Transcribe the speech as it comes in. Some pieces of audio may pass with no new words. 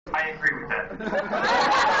agree with that.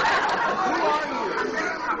 Who are you?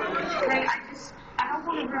 Hey, I don't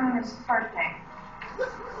want to ruin his birthday.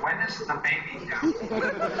 When is the baby due?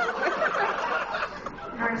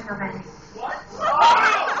 There is no baby.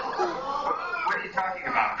 What are you talking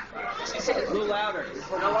about? A little louder.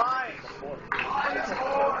 No lie.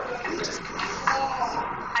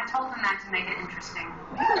 I told him that to make it interesting.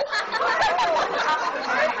 Probably going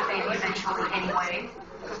to have a baby eventually anyway.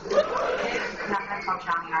 You're not going to tell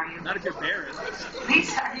Johnny, are you? Not if you're embarrassed.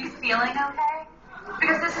 Lisa, are you feeling okay?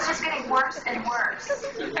 Because this is just getting worse and worse.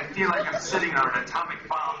 I feel like I'm sitting on an atomic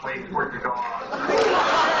bomb waiting for it to go off.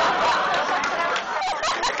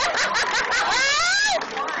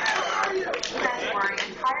 You guys worry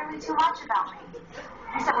entirely too much about me.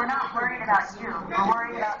 He said we're not worried about you. We're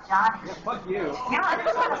worried about Johnny. Fuck you. You don't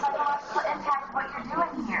understand the psychological impact of what you're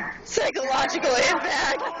doing here. Psychological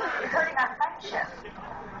impact. You're hurting our friendship.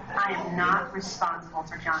 I am not responsible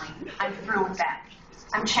for Johnny. I'm through with that.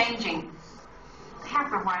 I'm changing. I have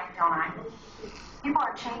the right, don't I? People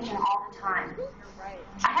are changing all the time.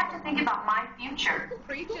 I have to think about my future.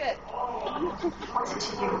 Preach it. What's it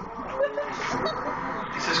to you?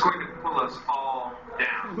 This is going to pull us all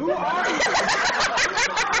down. Who are you?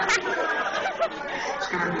 It's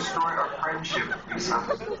going to destroy our friendship, Lisa.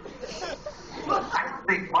 I don't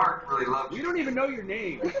think Mark really loves You you. don't even know your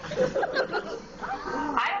name. I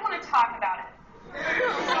don't want to talk about it.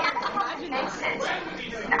 Face it.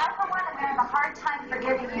 I, for one, am going to have a hard time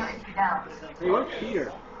forgiving you if you don't. Hey, what's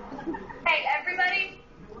Peter? Hey, everybody,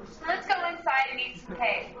 let's go inside and eat some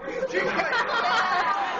cake.